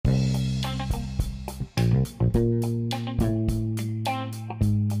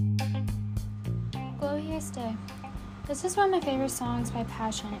Glorious Day. This is one of my favorite songs by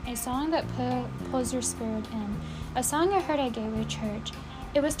Passion, a song that pulls your spirit in. A song I heard at Gateway Church.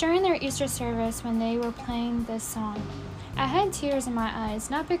 It was during their Easter service when they were playing this song. I had tears in my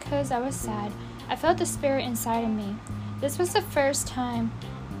eyes, not because I was sad. I felt the spirit inside of me. This was the first time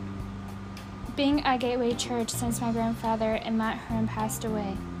being at Gateway Church since my grandfather and Matt Hearn passed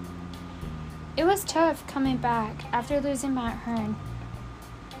away. It was tough coming back after losing Matt Hearn,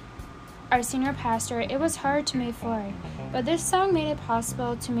 our senior pastor. It was hard to move forward, but this song made it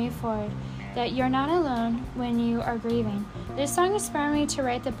possible to move forward, that you're not alone when you are grieving. This song inspired me to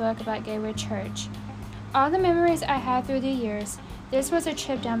write the book about Gateway Church. All the memories I had through the years, this was a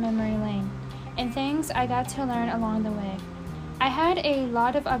trip down memory lane, and things I got to learn along the way. I had a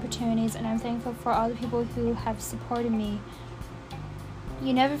lot of opportunities, and I'm thankful for all the people who have supported me.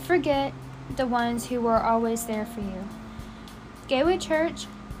 You never forget the ones who were always there for you. Gateway Church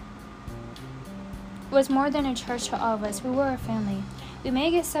was more than a church to all of us. We were a family. We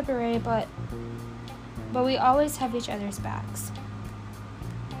may get separated, but we always have each other's backs.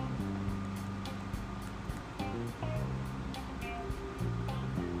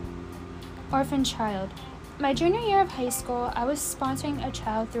 Orphan child. My junior year of high school, I was sponsoring a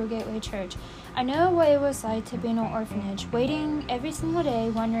child through Gateway Church. I know what it was like to be in an orphanage, waiting every single day,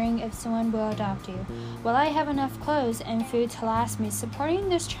 wondering if someone will adopt you. Will I have enough clothes and food to last me? Supporting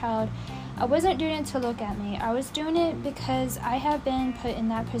this child, I wasn't doing it to look at me. I was doing it because I have been put in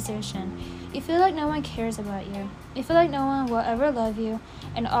that position. You feel like no one cares about you. You feel like no one will ever love you.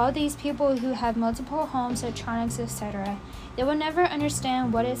 And all these people who have multiple homes, electronics, etc., they will never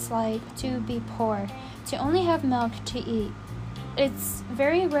understand what it's like to be poor, to only have milk to eat. It's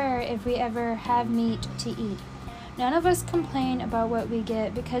very rare if we ever have meat to eat. None of us complain about what we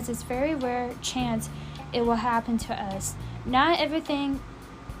get because it's very rare chance it will happen to us. Not having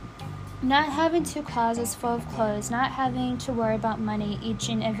 2 closets full of clothes, not having to worry about money each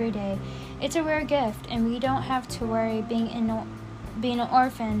and every day. It's a rare gift, and we don't have to worry being an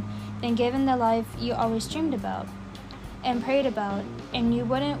orphan than given the life you always dreamed about and prayed about, and you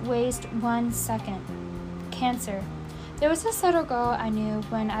wouldn't waste 1 second. Cancer. There was this little girl I knew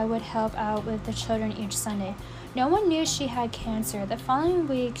when I would help out with the children each Sunday. No one knew she had cancer. The following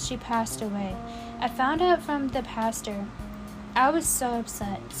week, she passed away. I found out from the pastor. I was so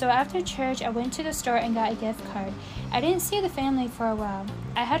upset. So after church, I went to the store and got a gift card. I didn't see the family for a while.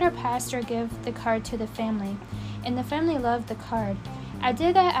 I had our pastor give the card to the family, and the family loved the card. I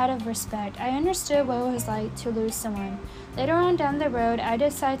did that out of respect. I understood what it was like to lose someone. Later on down the road, I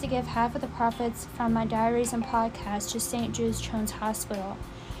decided to give half of the profits from my diaries and podcasts to St. Jude Children's Hospital.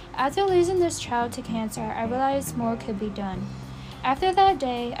 After losing this child to cancer, I realized more could be done. After that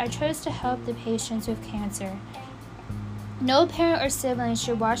day, I chose to help the patients with cancer. No parent or sibling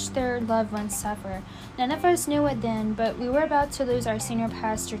should watch their loved ones suffer. None of us knew it then, but we were about to lose our senior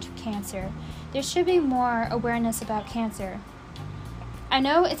pastor to cancer. There should be more awareness about cancer. I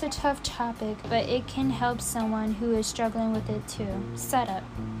know it's a tough topic, but it can help someone who is struggling with it too. Set up.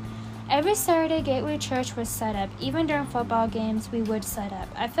 Every Saturday, Gateway Church was set up. Even during football games, we would set up.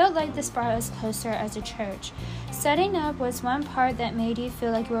 I felt like this brought us closer as a church. Setting up was one part that made you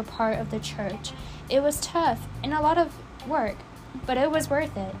feel like you were part of the church. It was tough and a lot of work, but it was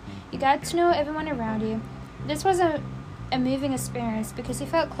worth it. You got to know everyone around you. This was a moving experience because you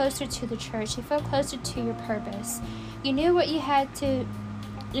felt closer to the church. You felt closer to your purpose. You knew what had to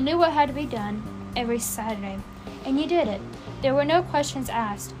be done every Saturday, and you did it. There were no questions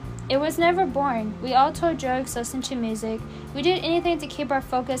asked. It was never boring. We all told jokes, listened to music. We did anything to keep our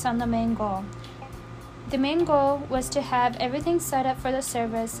focus on the main goal. The main goal was to have everything set up for the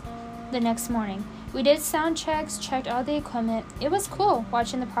service the next morning. We did sound checks, checked all the equipment. It was cool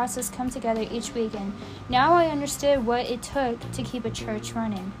watching the process come together each weekend. Now I understood what it took to keep a church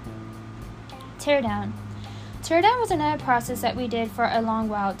running. Tear down. Tear down was another process that we did for a long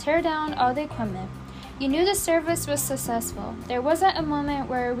while. Tear down all the equipment. You knew the service was successful. There wasn't a moment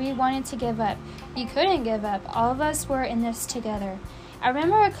where we wanted to give up. You couldn't give up. All of us were in this together. I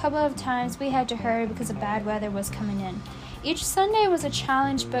remember a couple of times we had to hurry because of bad weather was coming in. Each Sunday was a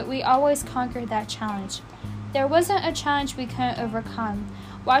challenge, but we always conquered that challenge. There wasn't a challenge we couldn't overcome.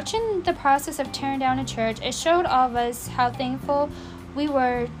 Watching the process of tearing down a church, it showed all of us how thankful we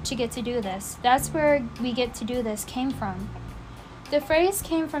were to get to do this. That's where "we get to do this" came from. The phrase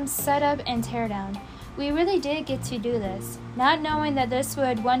came from set up and tear down. We really did get to do this, not knowing that this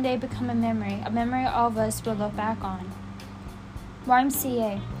would one day become a memory all of us will look back on.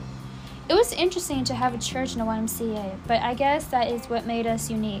 YMCA. It was interesting to have a church in a YMCA, but I guess that is what made us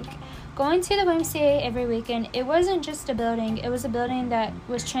unique. Going to the YMCA every weekend, it wasn't just a building, it was a building that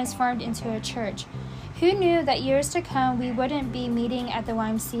was transformed into a church. Who knew that years to come we wouldn't be meeting at the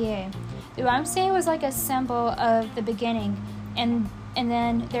YMCA? The YMCA was like a symbol of the beginning, and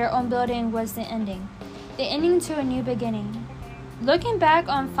then their own building was the ending to a new beginning. Looking back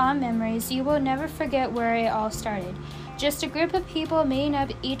on fond memories, you will never forget where it all started. Just a group of people meeting up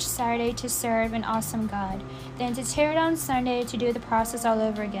each Saturday to serve an awesome God, then to tear down Sunday to do the process all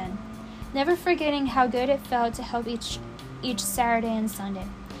over again. Never forgetting how good it felt to help each Saturday and Sunday.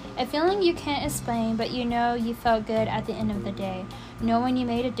 A feeling you can't explain, but you know you felt good at the end of the day, knowing you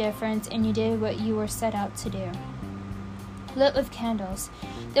made a difference and you did what you were set out to do. Lit with candles.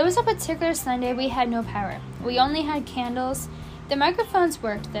 There was a particular Sunday we had no power. We only had candles. The microphones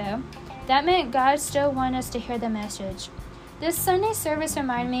worked though. That meant God still wanted us to hear the message. This Sunday service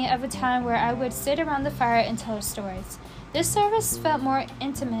reminded me of a time where I would sit around the fire and tell stories. This service felt more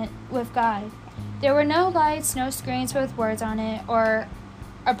intimate with God. There were no lights, no screens with words on it, or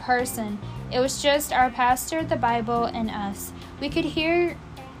a person. It was just our pastor, the Bible, and us. We could hear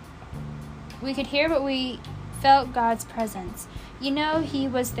but we felt God's presence. You know, He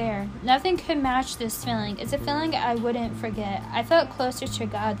was there. Nothing could match this feeling. It's a feeling I wouldn't forget. I felt closer to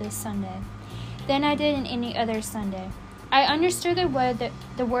God this Sunday than I did in any other Sunday. I understood the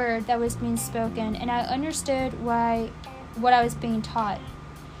word that was being spoken, and I understood what I was being taught.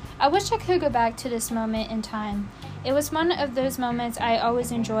 I wish I could go back to this moment in time. It was one of those moments I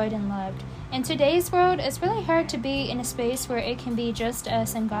always enjoyed and loved. In today's world, it's really hard to be in a space where it can be just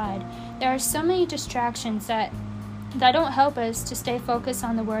us and God. There are so many distractions that don't help us to stay focused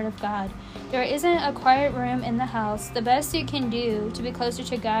on the Word of God. There isn't a quiet room in the house. The best you can do to be closer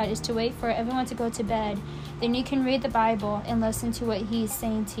to God is to wait for everyone to go to bed. Then you can read the Bible and listen to what He's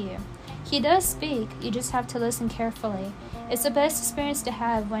saying to you. He does speak, you just have to listen carefully. It's the best experience to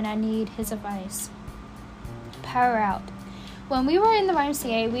have when I need His advice. Power out. When we were in the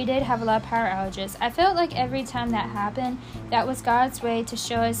YMCA, we did have a lot of power outages. I felt like every time that happened, that was God's way to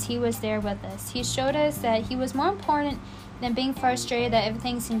show us He was there with us. He showed us that He was more important than being frustrated that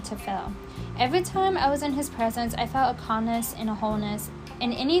everything seemed to fail. Every time I was in His presence, I felt a calmness and a wholeness,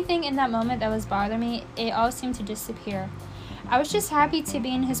 and anything in that moment that was bothering me, it all seemed to disappear. I was just happy to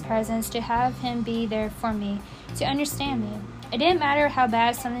be in His presence, to have Him be there for me, to understand me. It didn't matter how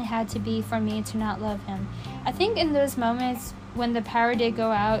bad something had to be for me to not love Him. I think in those moments when the power did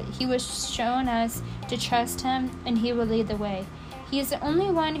go out, He was showing us to trust Him and He would lead the way. He is the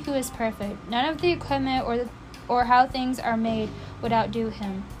only one who is perfect. None of the equipment or how things are made would outdo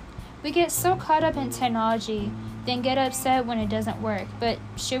Him. We get so caught up in technology, then get upset when it doesn't work. But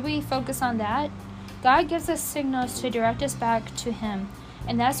should we focus on that? God gives us signals to direct us back to Him,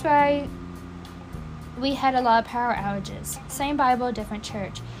 and that's why we had a lot of power outages. Same Bible, different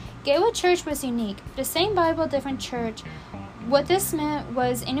church. Gateway Church was unique. The same Bible, different church. What this meant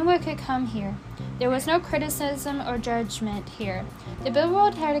was anyone could come here. There was no criticism or judgment here. The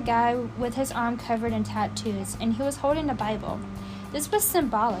billboard had a guy with his arm covered in tattoos, and he was holding a Bible. This was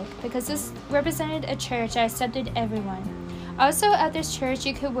symbolic because this represented a church that accepted everyone. Also, at this church,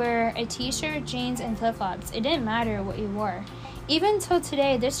 you could wear a t-shirt, jeans, and flip-flops. It didn't matter what you wore. Even till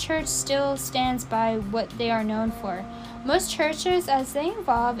today, this church still stands by what they are known for. Most churches, as they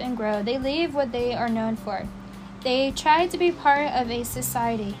evolve and grow, they leave what they are known for. They try to be part of a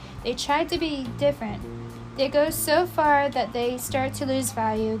society. They try to be different. They go so far that they start to lose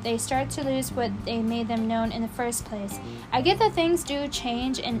value. They start to lose what they made them known in the first place. I get that things do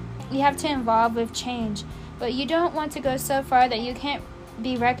change and you have to evolve with change, but you don't want to go so far that you can't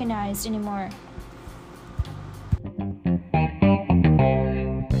be recognized anymore.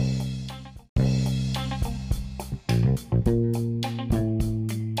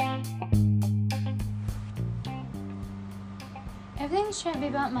 Everything shouldn't be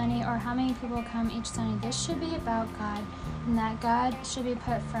about money or how many people come each Sunday. This should be about God, and that God should be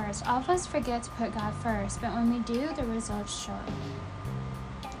put first. All of us forget to put God first, but when we do, the results show.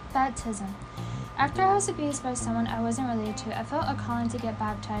 Baptism. After I was abused by someone I wasn't related to, I felt a calling to get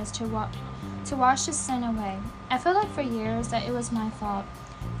baptized to wash the sin away. I felt like for years that it was my fault,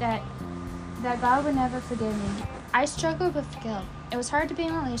 that God would never forgive me. I struggled with guilt. It was hard to be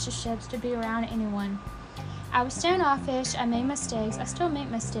in relationships, to be around anyone. I was standoffish, I made mistakes, I still make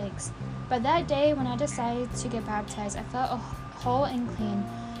mistakes. But that day when I decided to get baptized, I felt whole and clean.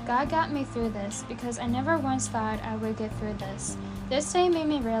 God got me through this because I never once thought I would get through this. This day made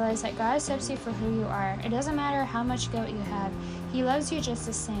me realize that God accepts you for who you are. It doesn't matter how much guilt you have. He loves you just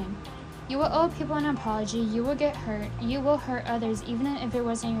the same. You will owe people an apology, you will get hurt, you will hurt others even if it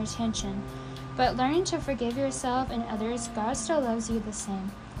wasn't your intention. But learning to forgive yourself and others, God still loves you the same.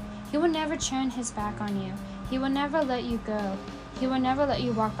 He will never turn his back on you. He will never let you go. He will never let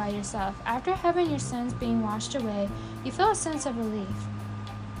you walk by yourself. After having your sins being washed away, you feel a sense of relief.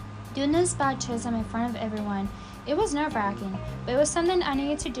 Doing this baptism in front of everyone, it was nerve-wracking, but it was something I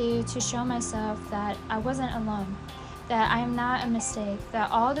needed to do to show myself that I wasn't alone, that I am not a mistake, that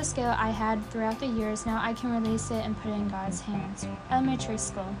all the skill I had throughout the years, now I can release it and put it in God's hands. Elementary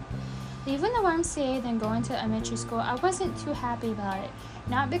school. Leaving the YMCA, then going to elementary school, I wasn't too happy about it.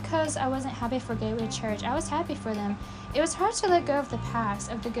 Not because I wasn't happy for Gateway Church. I was happy for them. It was hard to let go of the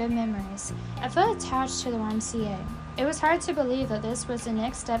past, of the good memories. I felt attached to the YMCA. It was hard to believe that this was the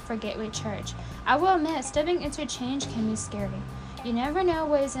next step for Gateway Church. I will admit, stepping into change can be scary. You never know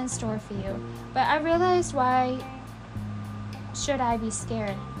what is in store for you. But I realized, why should I be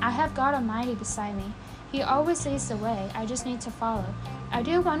scared? I have God Almighty beside me. He always leads the way. I just need to follow. I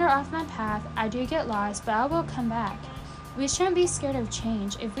do wander off my path. I do get lost, but I will come back. We shouldn't be scared of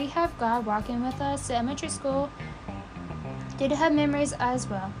change. If we have God walking with us, the elementary school did have memories as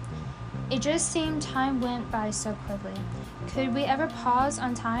well. It just seemed time went by so quickly. Could we ever pause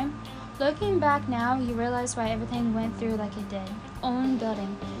on time? Looking back now, you realize why everything went through like it did. Own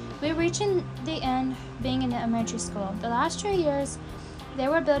building. We were reaching the end, being in the elementary school. The last 2 years, they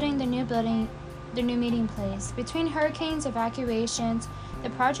were building the new meeting place. Between hurricanes, evacuations, the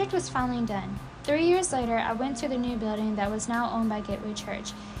project was finally done. 3 years later, I went to the new building that was now owned by Gateway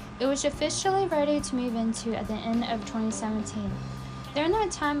Church. It was officially ready to move into at the end of 2017. During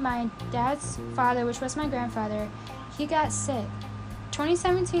that time, my dad's father, which was my grandfather, he got sick.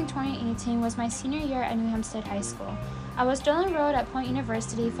 2017-2018 was my senior year at New Hempstead High School. I was still enrolled at Point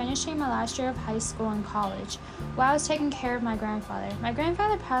University, finishing my last year of high school and college, while I was taking care of my grandfather. My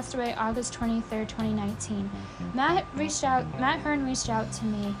grandfather passed away August 23, 2019. Matt Hearn reached out to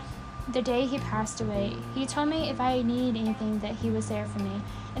me the day he passed away. He told me if I needed anything that he was there for me,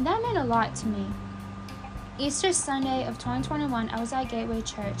 and that meant a lot to me. Easter Sunday of 2021, I was at Gateway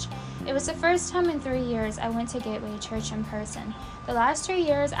Church. It was the first time in 3 years I went to Gateway Church in person. The last 3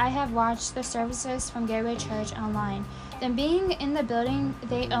 years, I have watched the services from Gateway Church online. Then being in the building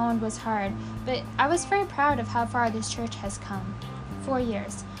they owned was hard, but I was very proud of how far this church has come. 4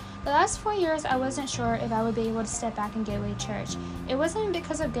 years. The last 4 years, I wasn't sure if I would be able to step back in Gateway Church. It wasn't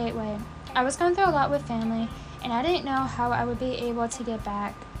because of Gateway. I was going through a lot with family, and I didn't know how I would be able to get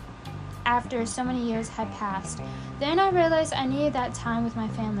back after so many years had passed. Then I realized I needed that time with my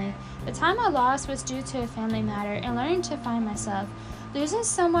family. The time I lost was due to a family matter and learning to find myself. Losing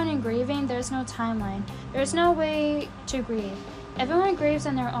someone and grieving, there's no timeline. There's no way to grieve. Everyone grieves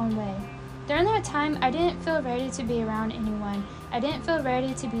in their own way. During that time, I didn't feel ready to be around anyone. I didn't feel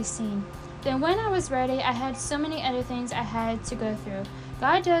ready to be seen. Then when I was ready, I had so many other things I had to go through.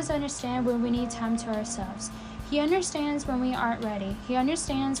 God does understand when we need time to ourselves. He understands when we aren't ready. He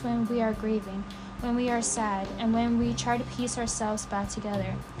understands when we are grieving, when we are sad, and when we try to piece ourselves back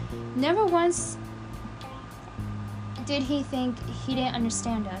together. Never once did he think he didn't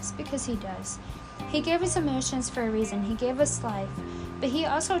understand us, because he does. He gave us emotions for a reason. He gave us life. But he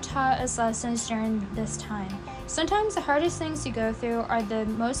also taught us lessons during this time. Sometimes the hardest things you go through are the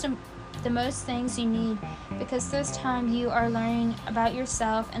most things you need, because this time you are learning about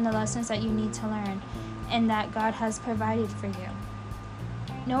yourself and the lessons that you need to learn, and that God has provided for you.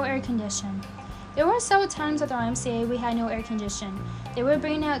 No air condition. There were several times at the YMCA we had no air condition. They were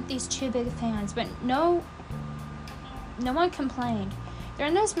bringing out these 2 big fans, but no one complained.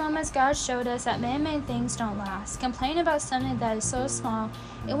 During those moments, God showed us that man-made things don't last. Complain about something that is so small,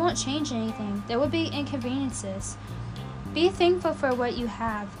 it won't change anything. There will be inconveniences. Be thankful for what you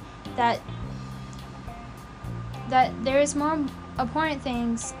have, that there is more important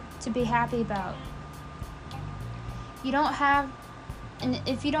things to be happy about. And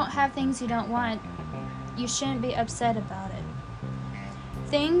if you don't have things you don't want, you shouldn't be upset about it.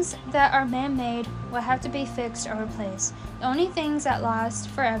 Things that are man-made will have to be fixed or replaced. The only things that last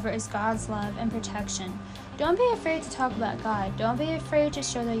forever is God's love and protection. Don't be afraid to talk about God. Don't be afraid to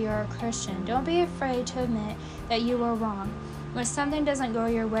show that you're a Christian. Don't be afraid to admit that you were wrong when something doesn't go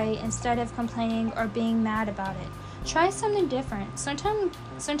your way, instead of complaining or being mad about it. Try something different.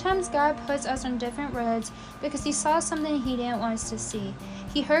 Sometimes God puts us on different roads because he saw something he didn't want us to see.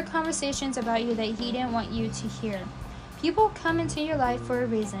 He heard conversations about you that he didn't want you to hear. People come into your life for a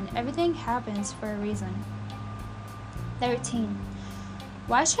reason. Everything happens for a reason. 13.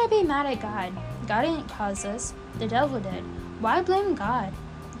 Why should I be mad at God? God didn't cause this. The devil did. Why blame God?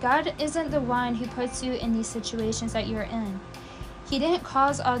 God isn't the one who puts you in these situations that you're in. He didn't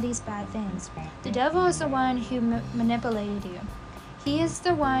cause all these bad things. The devil is the one who manipulated you. He is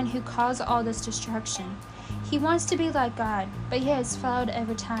the one who caused all this destruction. He wants to be like God, but he has failed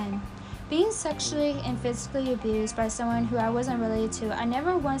every time. Being sexually and physically abused by someone who I wasn't related to, I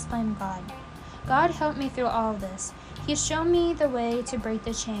never once blamed God. God helped me through all of this. He showed me the way to break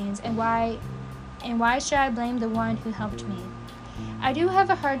the chains, and why should I blame the one who helped me? I do have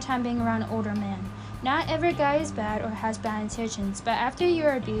a hard time being around older men. Not every guy is bad or has bad intentions, but after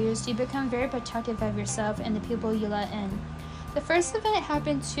you're abused, you become very protective of yourself and the people you let in. The first event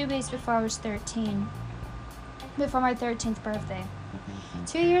happened 2 weeks before I was 13, before my 13th birthday.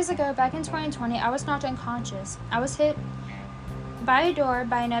 2 years ago, back in 2020, I was knocked unconscious. I was hit by a door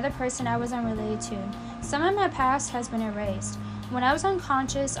by another person I wasn't related to. Some of my past has been erased. When I was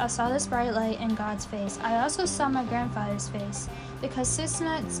unconscious, I saw this bright light in God's face. I also saw my grandfather's face, because 6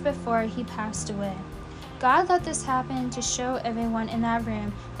 months before he passed away. God let this happen to show everyone in that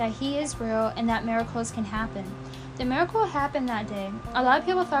room that he is real and that miracles can happen. The miracle happened that day. A lot of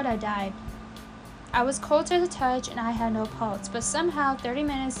people thought I died. I was cold to the touch and I had no pulse, but somehow 30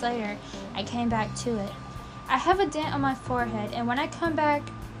 minutes later, I came back to it. I have a dent on my forehead, and when I came back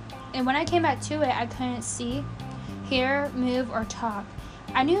to it, I couldn't see, hear, move, or talk.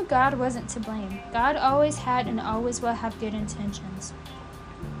 I knew God wasn't to blame. God always had and always will have good intentions.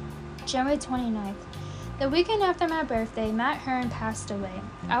 January 29th. The weekend after my birthday, Matt Hearn passed away.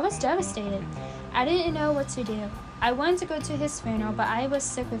 I was devastated. I didn't know what to do. I wanted to go to his funeral, but I was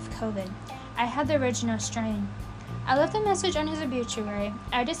sick with COVID. I had the original strain. I left a message on his obituary.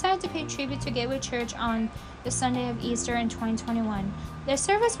 I decided to pay tribute to Gateway Church on the Sunday of Easter in 2021. Their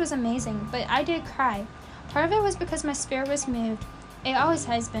service was amazing, but I did cry. Part of it was because my spirit was moved. It always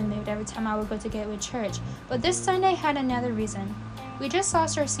has been moved every time I would go to Gateway Church, but this Sunday had another reason. We just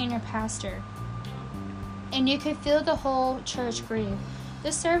lost our senior pastor, and you could feel the whole church grieve.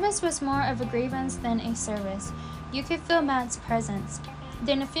 The service was more of a grievance than a service. You could feel Matt's presence.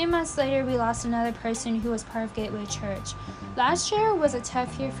 Then a few months later, we lost another person who was part of Gateway Church. Last year was a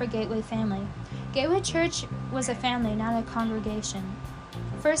tough year for Gateway family. Gateway Church was a family, not a congregation.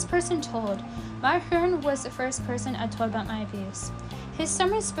 First person told. Matt Hearn was the first person I told about my abuse. His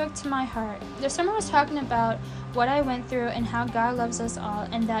sermon spoke to my heart. The sermon was talking about what I went through and how God loves us all,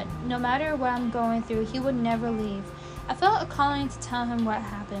 and that no matter what I'm going through, he would never leave. I felt a calling to tell him what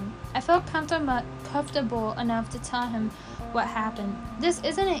happened. I felt comfortable enough to tell him what happened. This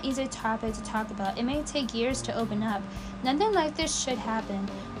isn't an easy topic to talk about. It may take years to open up. Nothing like this should happen.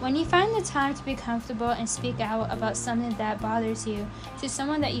 When you find the time to be comfortable and speak out about something that bothers you to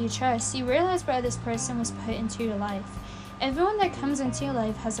someone that you trust, you realize why this person was put into your life. Everyone that comes into your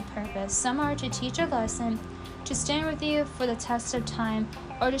life has a purpose. Some are to teach a lesson, to stand with you for the test of time,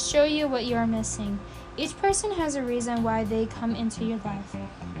 or to show you what you are missing. Each person has a reason why they come into your life.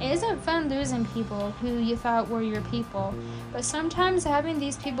 It isn't fun losing people who you thought were your people, but sometimes having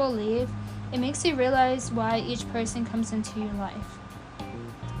these people leave, it makes you realize why each person comes into your life.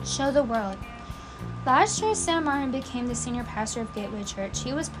 Show the world. Last year, Sam Martin became the senior pastor of Gateway Church.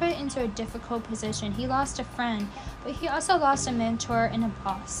 He was put into a difficult position. He lost a friend, but he also lost a mentor and a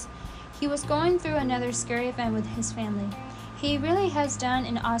boss. He was going through another scary event with his family. He really has done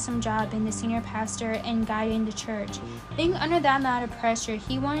an awesome job being the senior pastor and guiding the church. Being under that amount of pressure,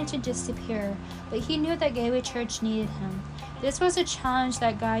 he wanted to disappear, but he knew that Gateway Church needed him. This was a challenge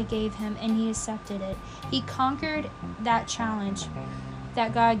that God gave him, and he accepted it. He conquered that challenge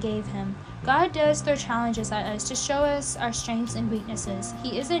that God gave him. God does throw challenges at us to show us our strengths and weaknesses.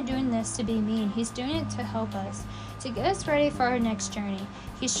 He isn't doing this to be mean. He's doing it to help us, to get us ready for our next journey.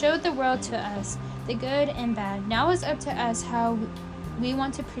 He showed the world to us, the good and bad. Now it's up to us how we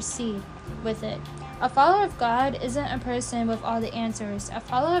want to proceed with it. A follower of God isn't a person with all the answers. A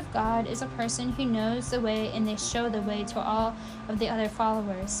follower of God is a person who knows the way, and they show the way to all of the other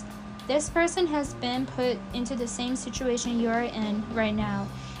followers. This person has been put into the same situation you are in right now.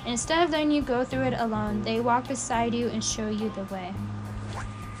 And instead of letting you go through it alone, they walk beside you and show you the way.